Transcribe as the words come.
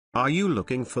Are you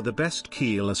looking for the best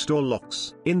keyless door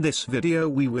locks? In this video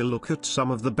we will look at some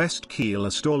of the best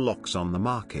keyless door locks on the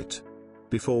market.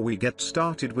 Before we get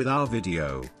started with our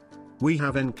video, we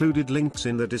have included links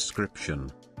in the description.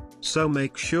 So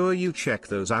make sure you check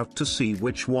those out to see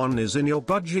which one is in your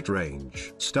budget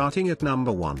range. Starting at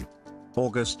number 1.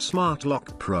 August Smart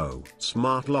Lock Pro.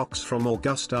 Smart locks from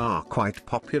August are quite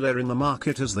popular in the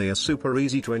market as they are super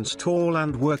easy to install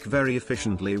and work very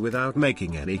efficiently without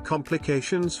making any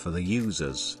complications for the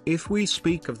users. If we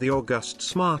speak of the August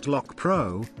Smart Lock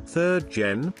Pro, 3rd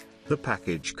Gen, the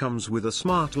package comes with a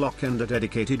smart lock and a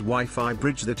dedicated Wi-Fi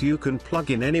bridge that you can plug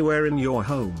in anywhere in your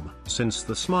home. Since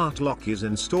the smart lock is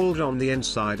installed on the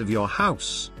inside of your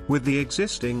house, with the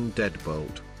existing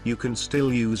Deadbolt, you can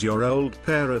still use your old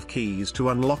pair of keys to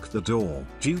unlock the door.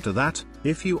 Due to that,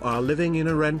 if you are living in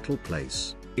a rental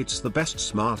place, it's the best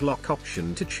smart lock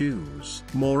option to choose.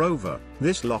 Moreover,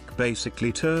 this lock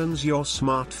basically turns your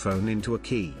smartphone into a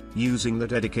key. Using the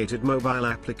dedicated mobile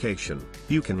application,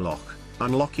 you can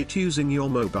unlock it using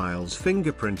your mobile's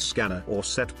fingerprint scanner or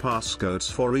set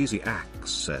passcodes for easy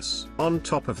access. On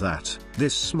top of that,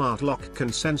 this smart lock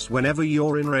can sense whenever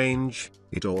you're in range,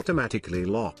 it automatically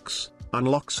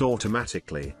unlocks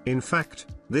automatically. In fact,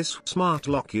 this smart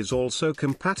lock is also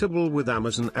compatible with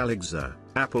Amazon Alexa,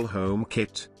 Apple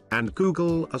HomeKit, and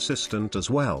Google Assistant as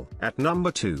well. At number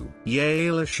 2,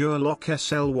 Yale ULTRALOQ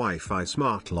SL Wi-Fi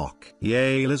Smart Lock.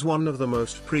 Yale is one of the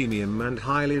most premium and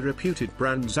highly reputed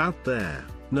brands out there,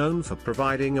 known for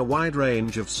providing a wide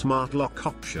range of smart lock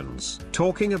options.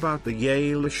 Talking about the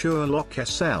Yale ULTRALOQ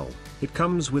SL, it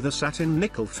comes with a satin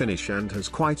nickel finish and has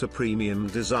quite a premium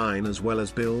design as well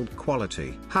as build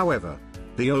quality. However,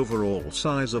 the overall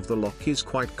size of the lock is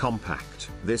quite compact.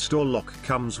 This door lock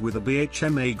comes with a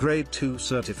BHMA Grade 2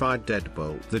 certified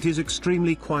deadbolt that is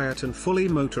extremely quiet and fully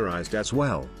motorized as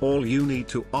well. All you need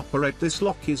to operate this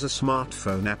lock is a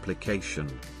smartphone application.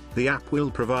 The app will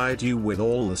provide you with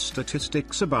all the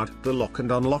statistics about the lock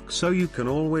and unlock so you can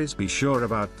always be sure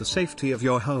about the safety of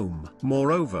your home.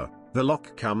 Moreover, the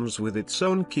lock comes with its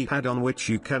own keypad on which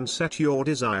you can set your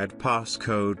desired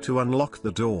passcode to unlock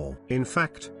the door. In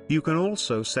fact, you can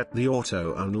also set the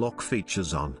auto unlock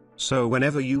features on, so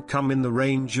whenever you come in the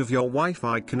range of your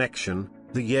Wi-Fi connection,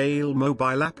 the Yale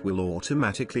mobile app will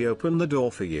automatically open the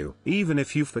door for you. Even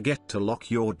if you forget to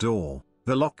lock your door,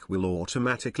 the lock will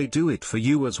automatically do it for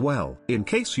you as well. In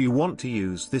case you want to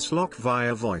use this lock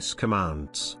via voice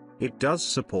commands, it does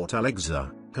support Alexa,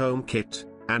 HomeKit,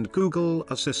 and Google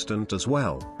Assistant as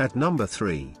well. At number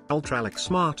 3, ULTRALOQ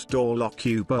Smart Door Lock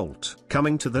U-Bolt.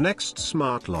 Coming to the next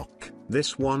smart lock,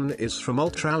 this one is from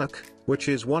ULTRALOQ, which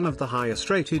is one of the highest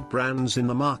rated brands in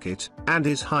the market, and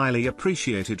is highly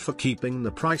appreciated for keeping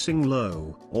the pricing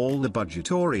low. All the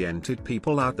budget-oriented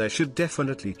people out there should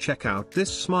definitely check out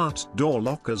this smart door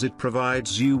lock as it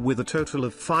provides you with a total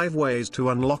of 5 ways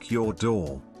to unlock your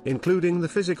door, including the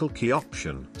physical key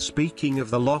option. Speaking of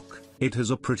the lock, it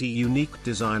has a pretty unique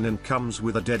design and comes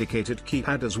with a dedicated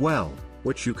keypad as well,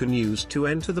 which you can use to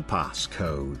enter the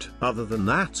passcode. Other than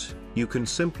that, you can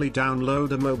simply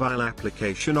download a mobile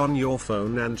application on your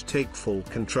phone and take full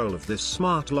control of this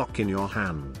smart lock in your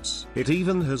hands. It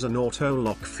even has an auto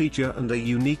lock feature and a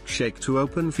unique shake to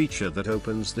open feature that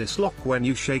opens this lock when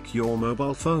you shake your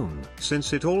mobile phone.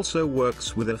 Since it also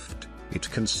works with IFT,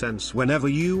 it can sense whenever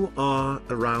you are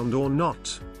around or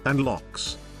not, and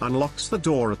unlocks the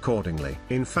door accordingly.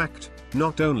 In fact,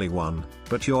 not only one,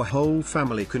 but your whole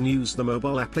family can use the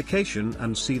mobile application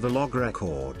and see the log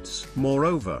records.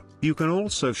 Moreover, you can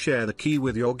also share the key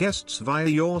with your guests via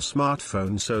your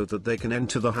smartphone so that they can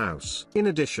enter the house. In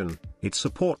addition, it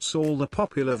supports all the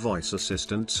popular voice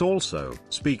assistants also.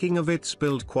 Speaking of its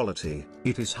build quality,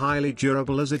 it is highly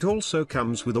durable as it also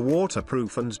comes with a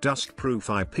waterproof and dustproof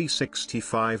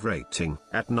IP65 rating.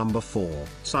 At number 4,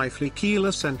 Sifely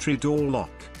Keyless Entry Door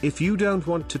Lock. If you don't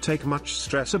want to take much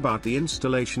stress about the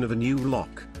installation of a new lock,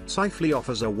 Sifely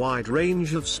offers a wide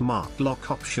range of smart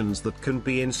lock options that can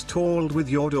be installed with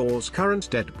your door's current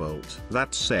deadbolt.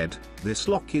 That said, this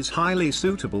lock is highly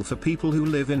suitable for people who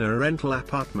live in a rental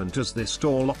apartment as this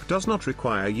door lock does not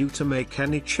require you to make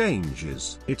any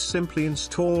changes. It simply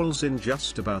installs in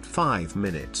just about 5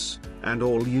 minutes, and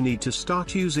all you need to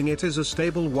start using it is a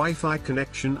stable Wi-Fi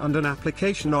connection and an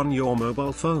application on your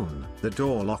mobile phone. The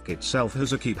door lock itself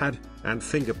has a keypad and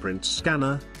fingerprint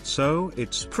scanner, so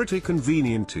it's pretty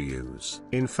convenient to use.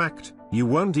 In fact, you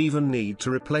won't even need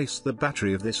to replace the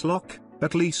battery of this lock,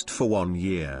 at least for 1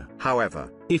 year.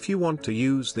 However, if you want to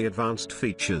use the advanced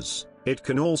features, it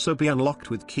can also be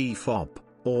unlocked with key fob,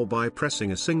 or by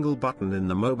pressing a single button in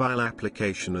the mobile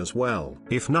application as well.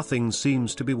 If nothing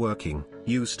seems to be working,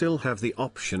 you still have the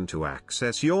option to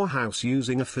access your house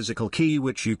using a physical key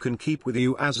which you can keep with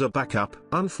you as a backup.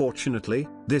 Unfortunately,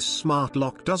 this smart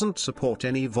lock doesn't support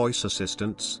any voice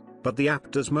assistants, but the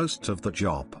app does most of the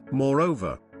job.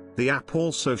 Moreover, the app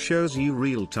also shows you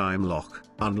real-time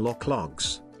unlock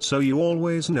logs, so you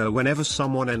always know whenever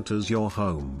someone enters your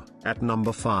home. At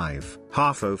number 5,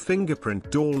 HARFO Fingerprint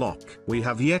Door Lock. We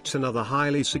have yet another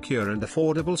highly secure and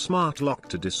affordable smart lock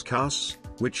to discuss,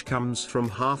 which comes from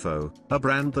HARFO, a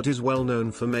brand that is well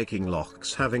known for making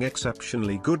locks having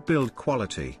exceptionally good build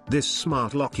quality. This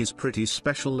smart lock is pretty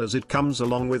special as it comes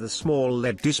along with a small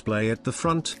LED display at the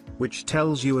front, which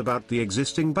tells you about the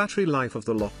existing battery life of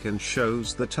the lock and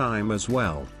shows the time as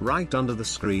well. Right under the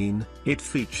screen, it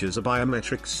features a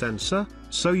biometric sensor,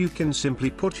 so you can simply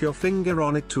put your finger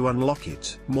on it to unlock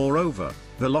it. Moreover,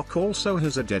 the lock also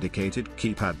has a dedicated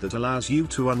keypad that allows you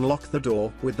to unlock the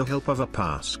door with the help of a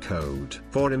passcode.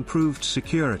 For improved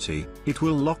security, it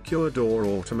will lock your door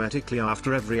automatically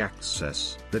after every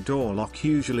access. The door lock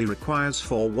usually requires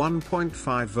 4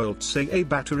 1.5 volts AA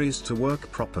batteries to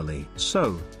work properly.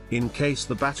 So, in case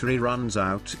the battery runs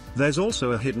out, there's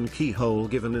also a hidden keyhole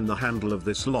given in the handle of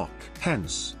this lock.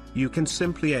 Hence, you can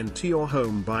simply enter your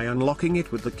home by unlocking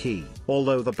it with the key.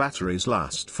 Although the batteries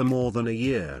last for more than a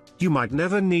year, you might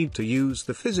never need to use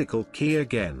the physical key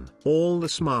again. All the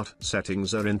smart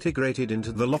settings are integrated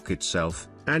into the lock itself,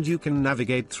 and you can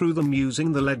navigate through them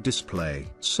using the LED display.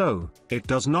 So, it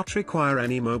does not require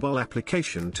any mobile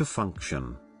application to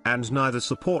function, and neither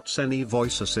supports any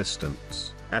voice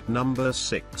assistants. At number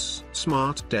 6,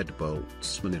 Smart Deadbolt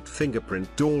SMONET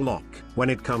Fingerprint Door Lock. When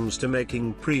it comes to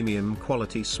making premium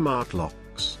quality smart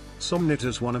locks, SMONET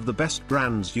is one of the best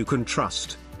brands you can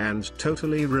trust, and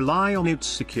totally rely on its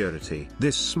security.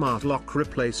 This smart lock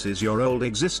replaces your old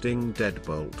existing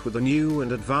deadbolt with a new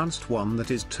and advanced one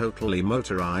that is totally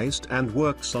motorized and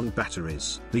works on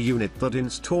batteries. The unit that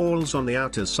installs on the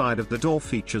outer side of the door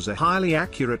features a highly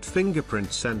accurate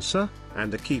fingerprint sensor,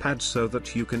 and a keypad so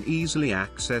that you can easily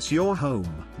access your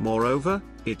home. Moreover,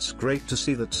 it's great to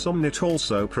see that SMONET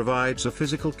also provides a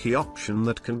physical key option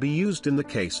that can be used in the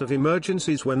case of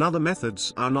emergencies when other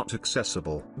methods are not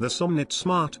accessible. The SMONET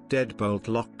Smart Deadbolt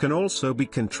Lock can also be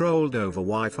controlled over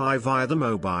Wi-Fi via the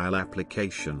mobile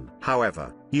application.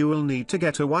 However, you will need to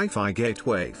get a Wi-Fi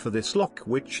gateway for this lock,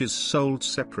 which is sold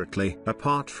separately.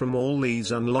 Apart from all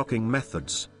these unlocking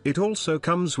methods, it also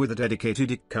comes with a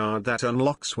dedicated card that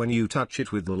unlocks when you touch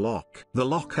it with the lock. The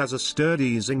lock has a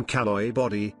sturdy zinc alloy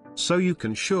body, so you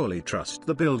can surely trust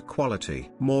the build quality.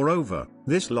 Moreover,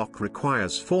 this lock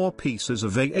requires 4 pieces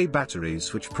of AA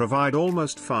batteries which provide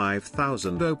almost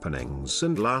 5,000 openings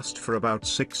and last for about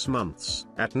 6 months.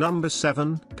 At number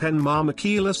 7, Penmama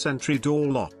Keyless Entry Door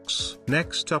Locks.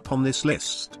 Next up on this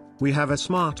list, we have a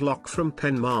smart lock from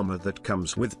Penmama that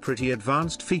comes with pretty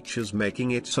advanced features,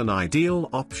 making it an ideal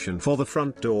option for the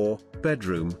front door,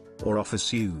 bedroom, or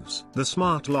office use. The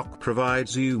smart lock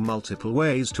provides you multiple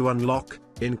ways to unlock,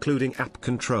 including app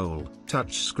control,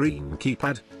 touch screen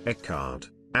keypad, a card,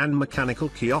 and mechanical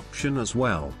key option as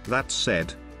well. That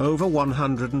said, over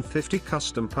 150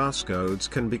 custom passcodes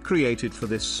can be created for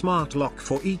this smart lock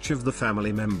for each of the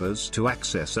family members to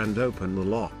access and open the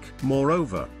lock.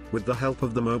 Moreover, with the help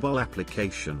of the mobile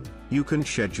application, you can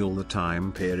schedule the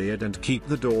time period and keep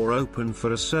the door open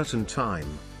for a certain time,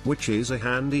 which is a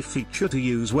handy feature to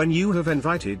use when you have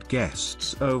invited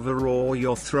guests over or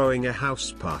you're throwing a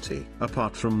house party.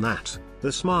 Apart from that,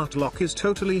 the smart lock is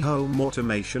totally home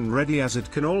automation ready, as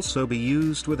it can also be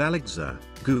used with Alexa,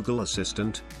 Google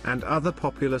Assistant, and other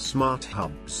popular smart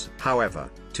hubs.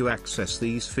 However, to access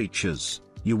these features,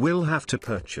 you will have to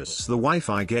purchase the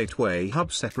Wi-Fi gateway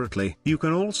hub separately. You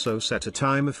can also set a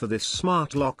timer for this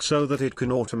smart lock so that it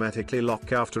can automatically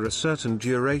lock after a certain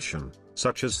duration,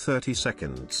 such as 30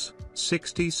 seconds,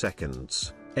 60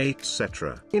 seconds,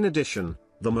 etc. In addition,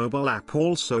 the mobile app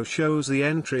also shows the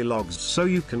entry logs so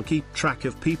you can keep track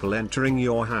of people entering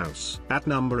your house. At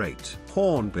number 8,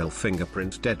 Hornbill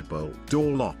Fingerprint Deadbolt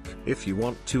Door Lock. If you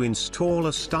want to install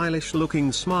a stylish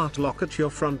looking smart lock at your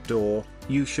front door,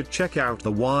 you should check out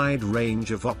the wide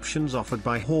range of options offered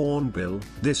by Hornbill.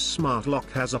 This smart lock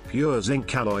has a pure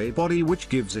zinc alloy body which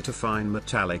gives it a fine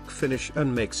metallic finish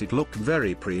and makes it look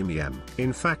very premium.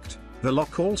 In fact, the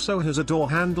lock also has a door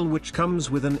handle which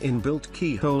comes with an inbuilt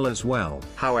keyhole as well.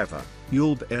 However,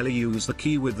 you'll barely use the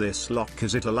key with this lock,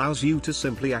 as it allows you to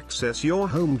simply access your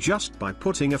home just by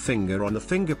putting a finger on the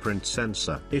fingerprint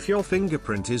sensor. If your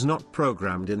fingerprint is not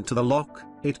programmed into the lock,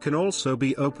 it can also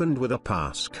be opened with a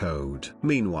passcode.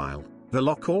 Meanwhile, The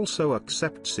lock also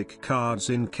accepts SIC cards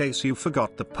in case you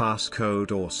forgot the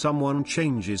passcode or someone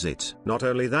changes it. Not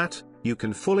only that, you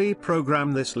can fully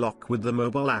program this lock with the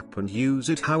mobile app and use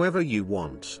it however you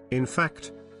want. In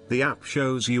fact, the app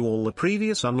shows you all the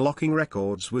previous unlocking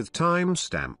records with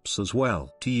timestamps as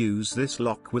well. To use this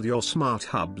lock with your smart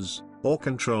hubs, or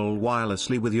control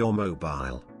wirelessly with your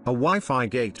mobile, a Wi-Fi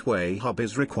gateway hub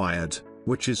is required,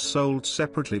 which is sold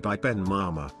separately by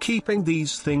Penmama. Keeping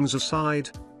these things aside,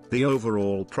 the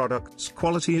overall product's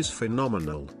quality is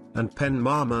phenomenal, and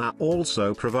Penmama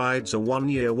also provides a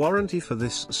 1-year warranty for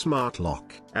this smart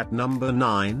lock. At number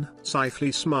 9,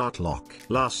 Sifely Smart Lock.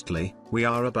 Lastly, we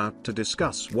are about to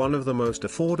discuss one of the most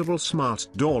affordable smart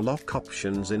door lock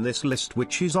options in this list,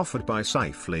 which is offered by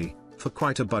Sifely, for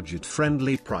quite a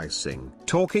budget-friendly pricing.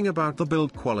 Talking about the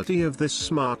build quality of this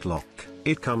smart lock,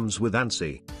 it comes with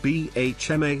ANSI,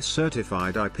 BHMA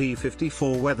certified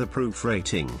IP54 weatherproof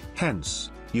rating. Hence,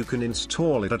 you can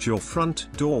install it at your front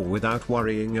door without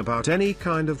worrying about any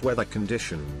kind of weather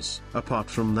conditions. Apart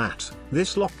from that,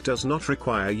 this lock does not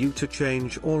require you to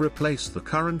change or replace the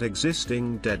current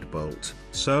existing deadbolt,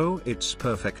 so it's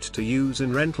perfect to use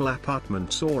in rental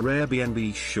apartments or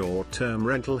Airbnb short-term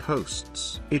rental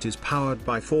hosts. It is powered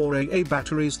by 4 AA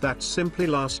batteries that simply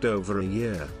last over a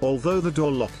year. Although the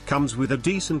door lock comes with a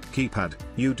decent keypad,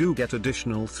 you do get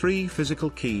additional 3 physical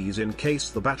keys in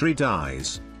case the battery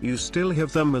dies. You still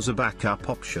have them as a backup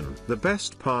option. The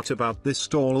best part about this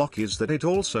door lock is that it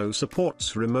also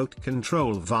supports remote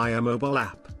control via mobile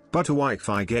app, but a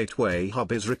Wi-Fi gateway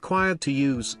hub is required to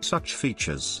use such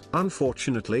features.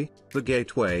 Unfortunately, the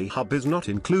gateway hub is not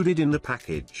included in the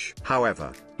package.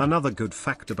 However, another good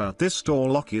fact about this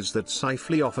door lock is that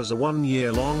Sifely offers a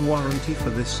 1-year long warranty for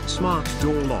this smart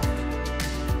door lock.